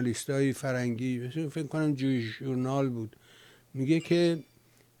ژورنالیستای فرنگی، فکر کنم جوی ژورنال بود، میگه که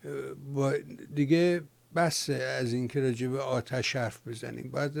دیگه بس از این که راجع به آتش حرف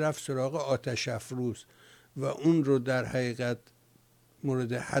بزنیم، باید رفت سراغ آتش افروز و اون رو در حقیقت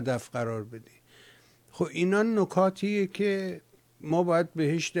مورد هدف قرار بدیم. خب اینا نکاتیه که ما باید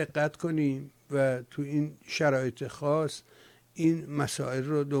بهش دقت کنیم و تو این شرایط خاص این مسائل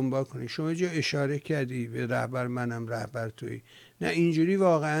رو دنبال کنیم. شما جا اشاره کردی به رهبر منم رهبر تویی، نه اینجوری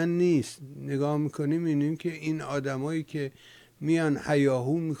واقعا نیست. نگاه میکنیم اینیم که این آدمایی که میان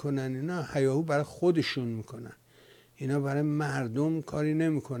هیاهو میکنن، اینا هیاهو برای خودشون میکنن، اینا برای مردم کاری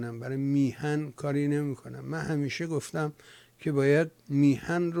نمیکنن، برای میهن کاری نمیکنن. من همیشه گفتم که باید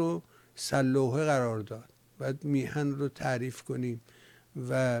میهن رو سلوحه قرار داد، باید میهن رو تعریف کنیم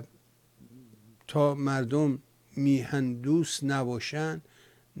و تا مردم میهن دوست نباشن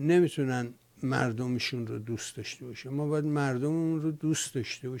نمیتونن مردمشون رو دوست داشته باشن. ما باید مردممون رو دوست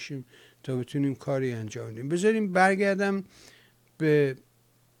داشته باشیم تا بتونیم کاری انجام بدیم. بذاریم برگردم به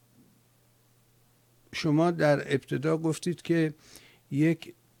شما. در ابتدا گفتید که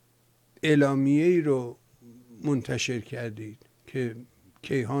یک اعلامیه ای رو منتشر کردید که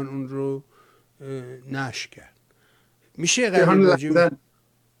کیهان اون رو نشر کرد. میشه قدر راجب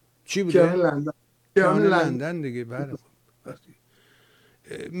چی بوده؟ کیهان لندن دیگه. بله. وقتی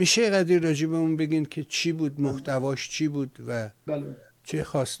میشه قدر راجب اون بگین که چی بود، محتواش چی بود و بله. چه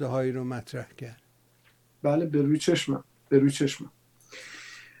خواسته هایی رو مطرح کرد؟ بله، به روی چشمم.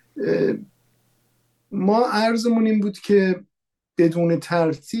 ما عرضمون این بود که بدون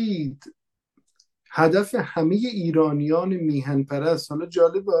ترتیب هدف همه ایرانیان میهن پرست، حالا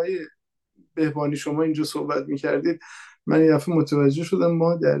جالب آقای بهبهانی شما اینجا صحبت میکردید، من یه دفعه متوجه شدم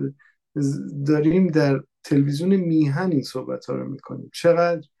ما داریم در تلویزیون میهن این صحبت ها رو میکنیم.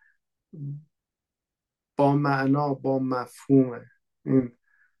 چقدر با معنا، با مفهومه این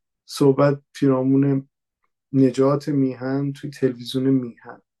صحبت پیرامون نجات میهن توی تلویزیون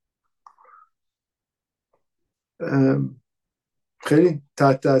میهن. خیلی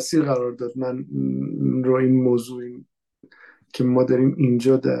تحت تاثیر قرار داد من رو این موضوع که ما داریم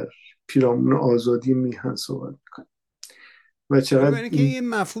اینجا در پیرامون آزادی میهن صحبت میکنیم و چقدر برای که یه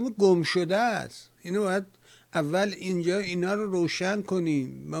مفهوم گم شده است. اینو باید اول اینجا اینا رو روشن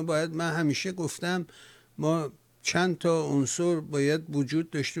کنیم. من همیشه گفتم ما چند تا عنصر باید وجود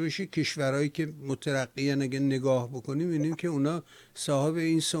داشته باشه. کشورهایی که مترقیان اگه نگاه بکنیم می‌بینیم که اونا صاحب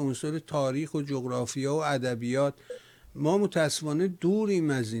این سه عنصر تاریخ و جغرافیا و ادبیات. ما متاسفانه دوریم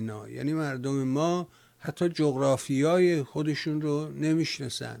از اینا، یعنی مردم ما حتی جغرافیای خودشون رو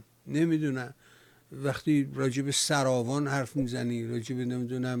نمیشناسن، نمیدونن. وقتی راجع به سراوان حرف میزنی، راجع به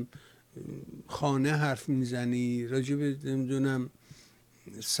نمیدونم خانه حرف میزنی، راجع به نمیدونم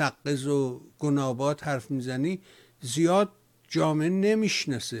سقز و گنابات حرف میزنی، زیاد جامعه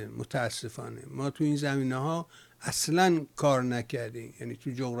نمیشناسه. متاسفانه ما تو این زمینه ها اصلا کار نکردیم، یعنی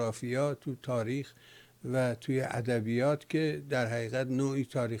تو جغرافیا، تو تاریخ و توی ادبیات که در حقیقت نوعی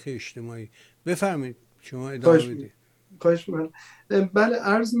تاریخ اجتماعی. بفرمایید شما ادامه بدید. بله،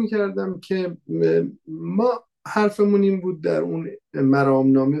 عرض میکردم که ما حرفمون این بود در اون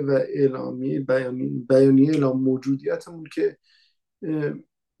مرامنامه و اعلامیه بیانیه اعلام موجودیتمون که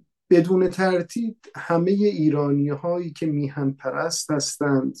بدون ترتیب همه ایرانی هایی که میهن پرست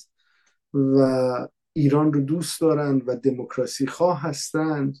هستند و ایران رو دوست دارند و دموکراسی خواه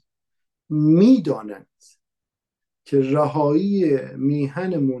هستند میدانند که رهایی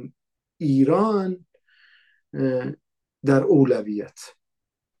میهنمون ایران در اولویت.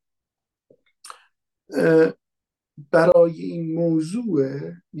 برای این موضوع،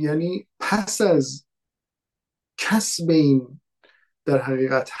 یعنی پس از کسب این در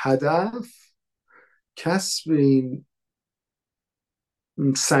حقیقت هدف، کسب این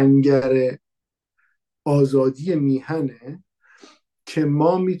سنگر آزادی میهنه که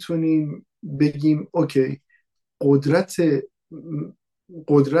ما میتونیم بگیم اوکی،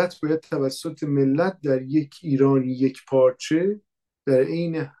 قدرت باید توسط ملت در یک ایران یک پارچه در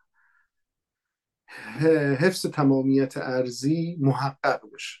عین حفظ تمامیت ارضی محقق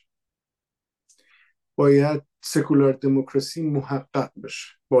بشه. باید سکولار دموکراسی محقق بشه،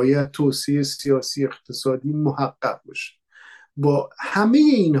 باید توسعه سیاسی اقتصادی محقق بشه. با همه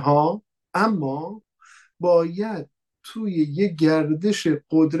اینها اما باید توی یک گردش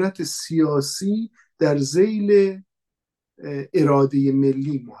قدرت سیاسی در ذیل اراده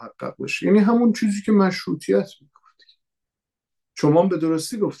ملی محقق بشه، یعنی همون چیزی که مشروطیت میگفت. شما هم به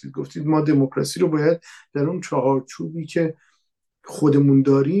درستی گفتید ما دموکراسی رو باید در اون چهارچوبی که خودمون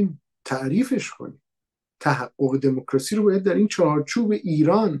داریم تعریفش کنیم. تحقق دموکراسی رو باید در این چهارچوب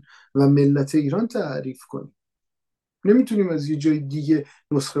ایران و ملت ایران تعریف کنیم. نمیتونیم از یه جای دیگه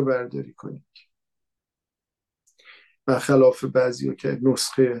نسخه برداری کنیم و خلاف بعضیا که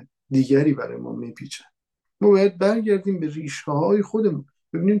نسخه دیگری برای ما میپیچن. ما باید برگردیم به ریشه های خودمون،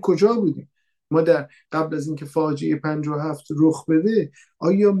 ببینیم کجا بودیم. ما در قبل از اینکه فاجعه 57 رخ بده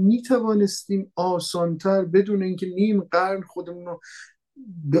آیا میتوانستیم آسانتر بدون اینکه نیم قرن خودمون رو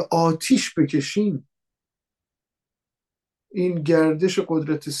به آتیش بکشیم این گردش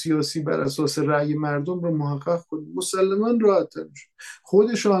قدرت سیاسی بر اساس رأی مردم رو محقق کنیم؟ مسلماً راحت‌تر میشه.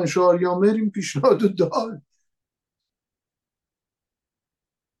 خود شاهنشاه آریامهر این پیشنهاد رو داد.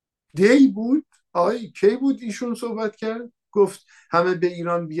 دی بود کی بود ایشون صحبت کرد گفت همه به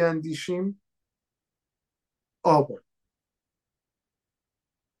ایران بیاندیشیم؟ آبان.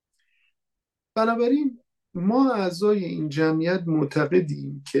 بنابراین ما اعضای این جمعیت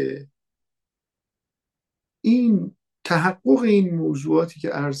معتقدیم که این تحقق این موضوعاتی که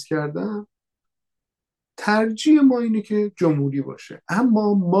عرض کردم ترجیح ما اینه که جمهوری باشه،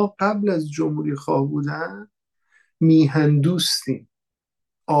 اما ما قبل از جمهوری خواه بودن میهن دوستیم،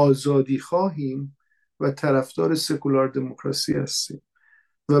 آزادی خواهیم و طرفدار سکولار دموکراسی هستیم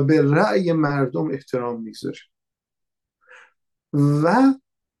و به رأی مردم احترام میذاریم و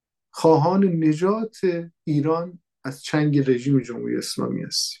خواهان نجات ایران از چنگ رژیم جمهوری اسلامی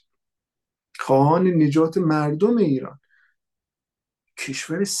هستیم، خواهان نجات مردم ایران،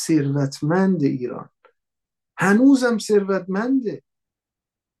 کشور ثروتمند ایران هنوزم ثروتمنده.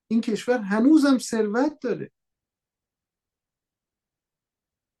 این کشور هنوزم ثروت داره،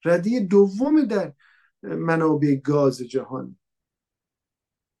 رده دوم در منابع گاز جهان.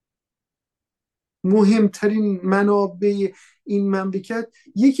 مهمترین منابع این مملکت،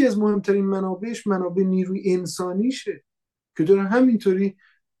 یکی از مهمترین منابعش منابع نیروی انسانیشه که داره همینطوری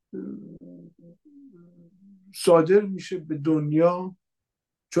صادر میشه به دنیا.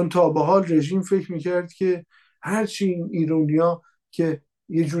 چون تا به حال رژیم فکر میکرد که هرچی این ایرانیا که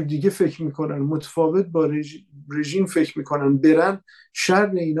یه جور دیگه فکر میکنن، متفاوت با رژیم فکر میکنن، برن، شر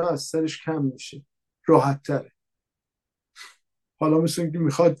اینا از سرش کم میشه، راحت تره. حالا مثل اینکه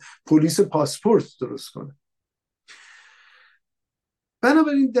میخواد پلیس پاسپورت درست کنه.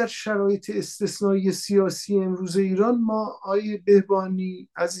 بنابراین در شرایط استثنایی سیاسی امروز ایران ما بهبهانی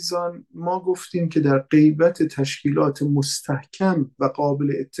عزیزان ما گفتیم که در غیبت تشکیلات مستحکم و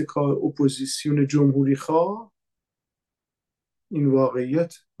قابل اتکای اپوزیسیون جمهوریخواه، این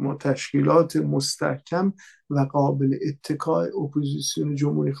واقعیت، ما تشکیلات مستحکم و قابل اتکای اپوزیسیون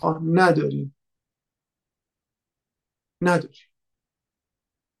جمهوریخواه نداریم.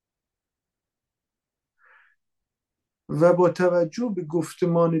 و با توجه به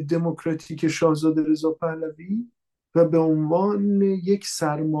گفتمان دموکراتیک شاهزاده رضا پهلوی و به عنوان یک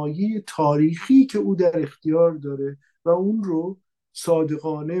سرمایه تاریخی که او در اختیار داره و اون رو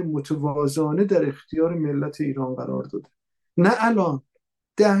صادقانه متوازانه در اختیار ملت ایران قرار داده، نه الان،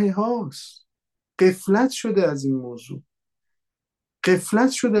 دهه هاست غفلت شده از این موضوع،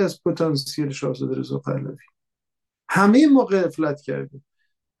 غفلت شده از پتانسیل شاهزاده رضا پهلوی. همه ما غفلت کردیم.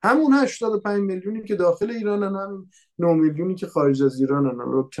 همون 85 میلیونی که داخل ایرانن، همین 9 میلیونی که خارج از ایرانن،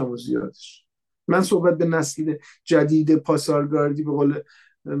 رو کم و زیادش. من صحبت به نسل جدید پاسارگاردی به قول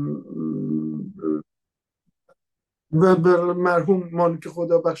مرحوم مالک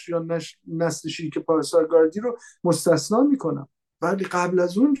خدا بخشیان نسل شیک پاسارگاردی رو مستثنا میکنم. ولی قبل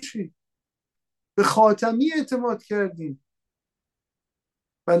از اون چی؟ به خاتمی اعتماد کردیم.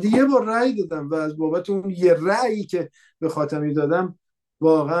 من یه بار رأی دادم و از بابت اون یه رأیی که به خاتمی دادم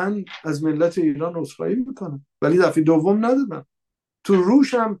واقعا از ملت ایران عذرخواهی میکنم، ولی دفعه دوم ندادم. تو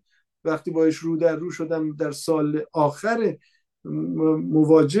روشم وقتی باش رو در رو شدم، در سال آخر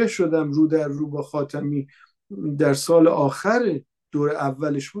مواجه شدم رو در رو با خاتمی، در سال آخر دور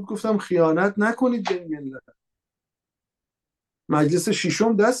اولش بود، گفتم خیانت نکنید به ملت. مجلس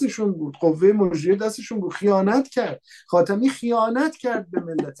ششم دستشون بود، قوه مجریه دستشون بود، خیانت کرد. خاتمی خیانت کرد به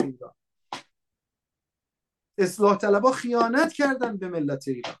ملت ایران. اصلاح طلبها خیانت کردن به ملت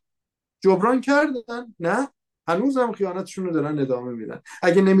ایران. جبران کردن؟ نه، هنوز هم خیانتشون رو دارن ادامه میدن.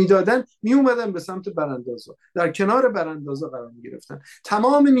 اگه نمیدادن می اومدن به سمت براندازا، در کنار براندازا قرار می گرفتن،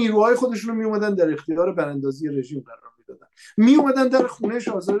 تمام نیروهای خودشون رو می اومدن در اختیار براندازی رژیم قرار میدادن، می اومدن در خونه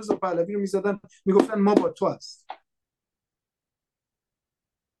شاهزاده رضا پهلوی رو میزدن، میگفتن ما با تو هست.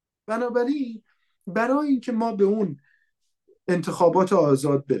 بنابراین برای اینکه ما به اون انتخابات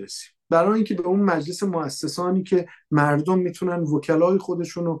آزاد برسیم، برای اینکه به اون مجلس مؤسسانی که مردم میتونن وکلای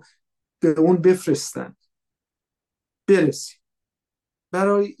خودشون رو به اون بفرستن برسیم،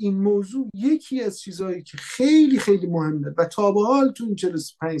 برای این موضوع یکی از چیزهایی که خیلی خیلی مهمه و تا به حال تو این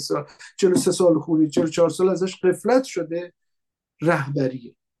 45 سال 43 سال خوری 44 سال ازش غفلت شده،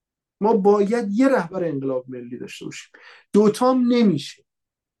 رهبریه. ما باید یه رهبر انقلاب ملی داشته باشیم. دوتام نمیشه.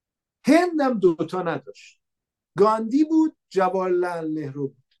 هندم دوتا نداشت. گاندی بود، جواهرلال نهرو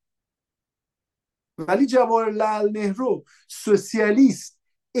بود. ولی جواهرلال نهرو سوسیالیست،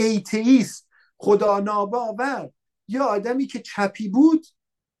 ایتئیست، خدا ناباور، یه آدمی که چپی بود،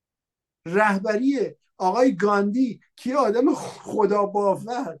 رهبری آقای گاندی که آدم خدا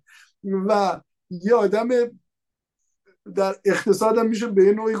باور و یه آدم در اقتصاد هم میشه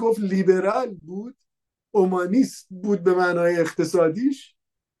به نوعی گفت لیبرال بود، اومانیست بود به معنای اقتصادیش،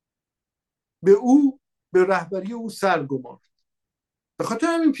 به رهبری او سرگمارد. به خاطر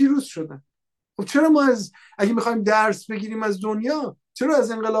همین پیروز شدن. خب چرا ما اگه میخوایم درس بگیریم از دنیا، چرا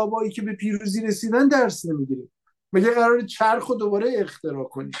از انقلابایی که به پیروزی رسیدن درس نمیگیریم؟ مگه قرار چرخ رو دوباره اختراع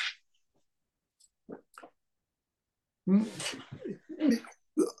کنیم؟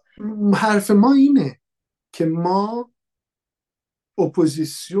 حرف ما اینه که ما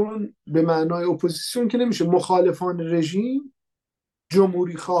اپوزیسیون، به معنای اپوزیسیون که نمیشه، مخالفان رژیم،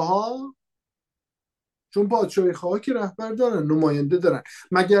 جمهوریخواهان، چون پادشاهی خواه که رهبر دارن، نماینده دارن،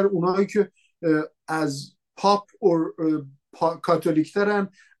 مگر اونایی که از پاپ کاتولیک ترن،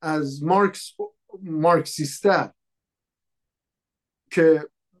 از مارکسیستر که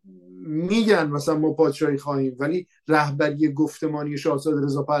میگن مثلا ما پادشاهی خواهیم ولی رهبری گفتمانی شاهزاده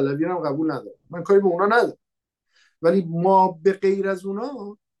رضا پهلوی هم قبول ندارم. من کاری به اونا ندارم، ولی ما به غیر از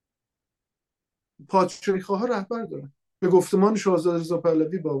اونا پادشاهی خواه رهبر دارن، به گفتمان شاهزاده رضا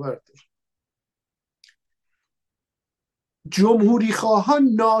پهلوی باور دارن. جمهوری خواهان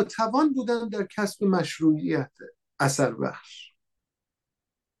ناتوان بودن در کسب مشروعیت اثر بخش.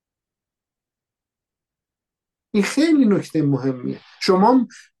 این خیلی نکته مهمیه. شما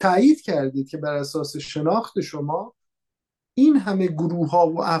تایید کردید که بر اساس شناخت شما این همه گروه ها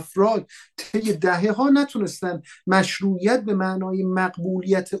و افراد طی دهه ها نتونستن مشروعیت به معنای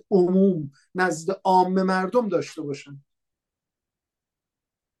مقبولیت عموم نزد عام مردم داشته باشن.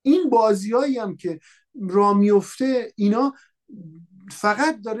 این بازیایی هم که را میفته، اینا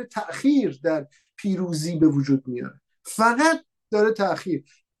فقط داره تأخیر در پیروزی به وجود میاره، فقط داره تأخیر.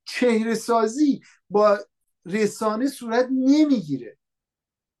 چهره سازی با رسانه صورت نمیگیره.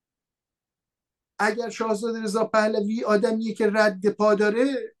 اگر شاهزاده رضا پهلوی آدمیه که رد پا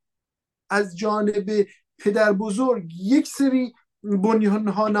داره از جانب پدر بزرگ، یک سری بنیان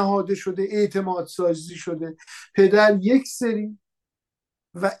ها نهاده شده، اعتماد سازی شده، پدر یک سری،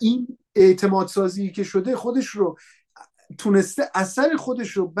 و این اعتماد سازی که شده خودش رو تونسته اثر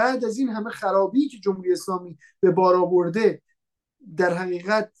خودش رو بعد از این همه خرابی که جمهوری اسلامی به بار آورده در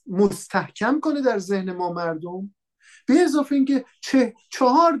حقیقت مستحکم کنه در ذهن ما مردم. به اضافه اینکه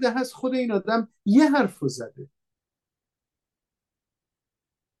 4 دهه از خود این آدم یه حرف رو زده،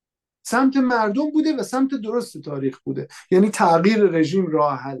 سمت مردم بوده و سمت درست تاریخ بوده، یعنی تغییر رژیم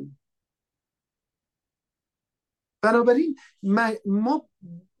راه حل. بنابراین ما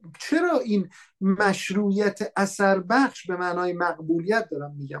چرا این مشروعیت اثر بخش به معنای مقبولیت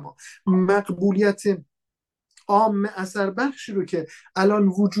دارم میگم، مقبولیت عام اثر بخشی رو که الان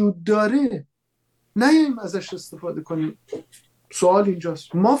وجود داره نیاییم ازش استفاده کنیم؟ سوال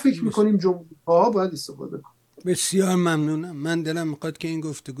اینجاست. ما فکر میکنیم جمهوری ها باید استفاده کنیم. بسیار ممنونم. من دلم میخواد که این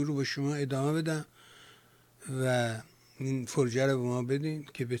گفتگو رو با شما ادامه بدم و این فرجه رو به ما بدین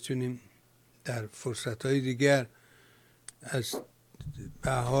که بتونیم در فرصتهای دیگر از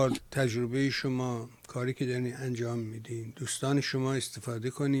به حال تجربه شما، کاری که دارین انجام میدین، دوستان شما استفاده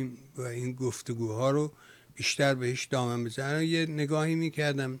کنیم و این گفتگوها رو بیشتر بهش دامن بزنم. یه نگاهی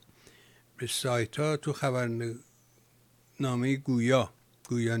میکردم به سایت ها، تو خبرنامه گویا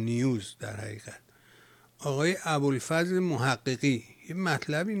نیوز، در حقیقت آقای ابوالفضل محققی یه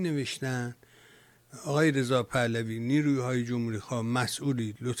مطلبی نوشتن: آقای رضا پهلوی، نیروهای جمهوریخواه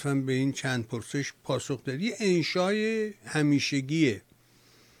مسئولید، لطفاً به این چند پرسش پاسخ دادی. انشای همیشگیه.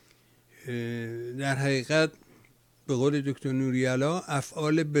 در حقیقت به قول دکتر نوری‌علا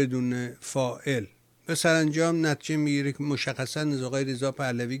افعال بدون فاعل و سرانجام نتیجه میگیره که مشخصاً از آقای رضا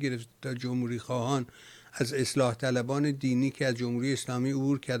پهلوی گرفته تا جمهوریخواهان، از اصلاح طلبان دینی که از جمهوری اسلامی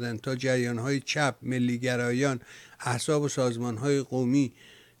عبور کردند تا جریان‌های چپ، ملیگرایان، احزاب و سازمان‌های قومی،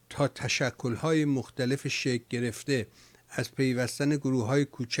 تا تشکل‌های مختلف شکل گرفته، از پیوستن گروه‌های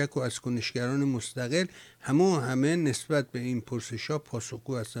کوچک و از کنشگران مستقل، همه نسبت به این پرسش‌ها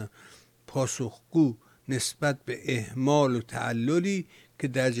پاسخگو هستند. پاسخگو نسبت به اهمال و تعللی که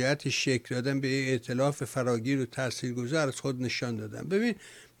در جهت شکل دادن به ائتلاف فراگیر و تاثیرگذار از خود نشان دادن. ببین،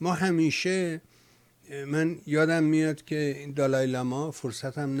 ما همیشه من یادم میاد که دالای لاما،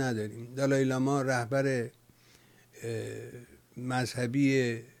 فرصت هم نداریم، دالای لاما رهبر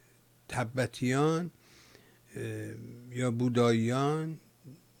مذهبی تبتیان یا بوداییان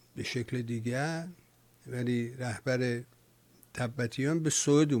به شکل دیگر، ولی رهبر تبتیان به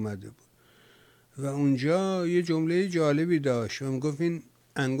سوئد اومده بود و اونجا یه جمله جالبی داشت و میگفت این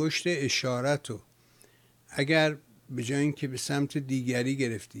انگشت اشارتو اگر به جای اینکه به سمت دیگری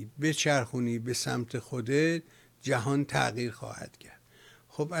گرفتی بچرخونی به سمت خودت، جهان تغییر خواهد کرد.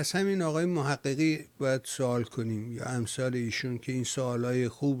 خب از همین آقای محققی باید سوال کنیم یا امثال ایشون که این سوالای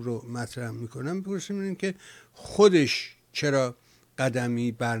خوب رو مطرح میکنن، بپرسیم که خودش چرا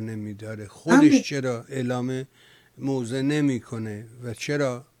قدمی بر نمیداره، خودش چرا اعلام موضع نمیکنه و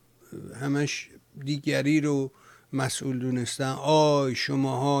چرا همش دیگری رو مسئول دونستن. آی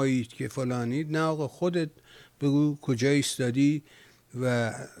شماهایید که فلانید. نه آقا، خودت بگو کجا ایستادی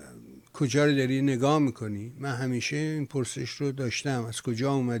و کجا رو داری نگاه میکنی. من همیشه این پرسش رو داشتم، از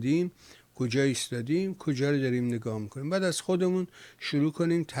کجا اومدیم، کجا ایستادیم، کجا رو داریم نگاه میکنیم. بعد از خودمون شروع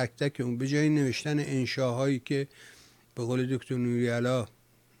کنیم تک تک اون، به جای نوشتن انشاهایی که به قول دکتر نوری‌علا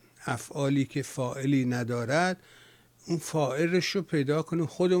افعالی که فاعلی ندارد، اون فاعلش رو پیدا کنیم،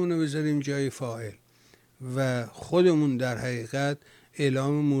 خودمون رو بذاریم جای فاعل و خودمون در حقیقت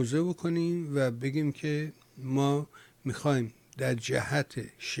اعلام موضع بکنیم و بگیم که ما میخوایم در جهت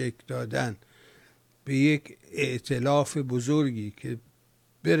شکل دادن به یک ائتلاف بزرگی که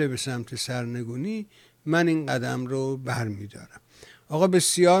بره به سمت سرنگونی، من این قدم رو برمیدارم. آقا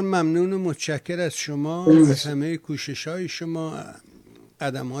بسیار ممنون و متشکر از شما، از همه کوشش های شما،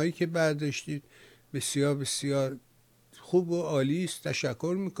 قدم هایی که برداشتید بسیار بسیار خوب و عالی است.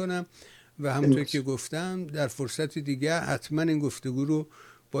 تشکر میکنم و همونطور که گفتم در فرصت دیگه حتما این گفتگو رو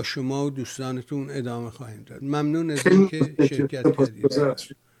با شما و دوستانتون ادامه خواهیم داد. ممنون از این که شرکت کردید.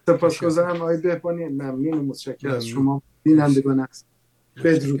 سپاسگزارم آقای بهبهانی، ممنون و متشکر از شما بینندگان هست.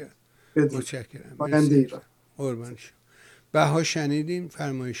 بدرود. متشکرم. پاینده ایران. قربان شما. بها شنیدیم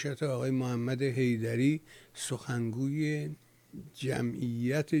فرمایشات آقای محمد حیدری، سخنگوی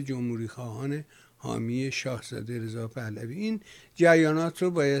جمعیت جمهوریخواهان حامی شاهزاده رضا پهلوی. این جریانات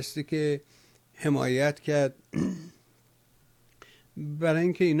رو بایستی که حمایت کرد برای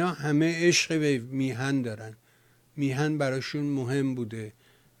اینکه اینا همه عشق به میهن دارن، میهن براشون مهم بوده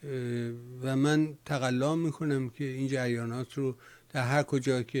و من تقلا میکنم که این جریانات رو در هر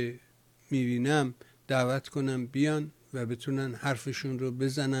کجا که میبینم دعوت کنم بیان و بتونن حرفشون رو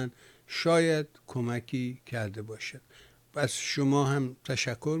بزنن، شاید کمکی کرده باشد. از شما هم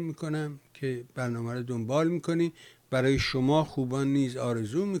تشکر میکنم که برنامه رو دنبال میکنی. برای شما خوبان نیز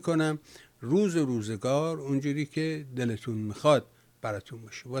آرزو میکنم روز و روزگار اونجوری که دلتون میخواد براتون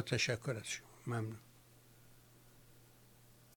باشه. با تشکر از شما. ممنون.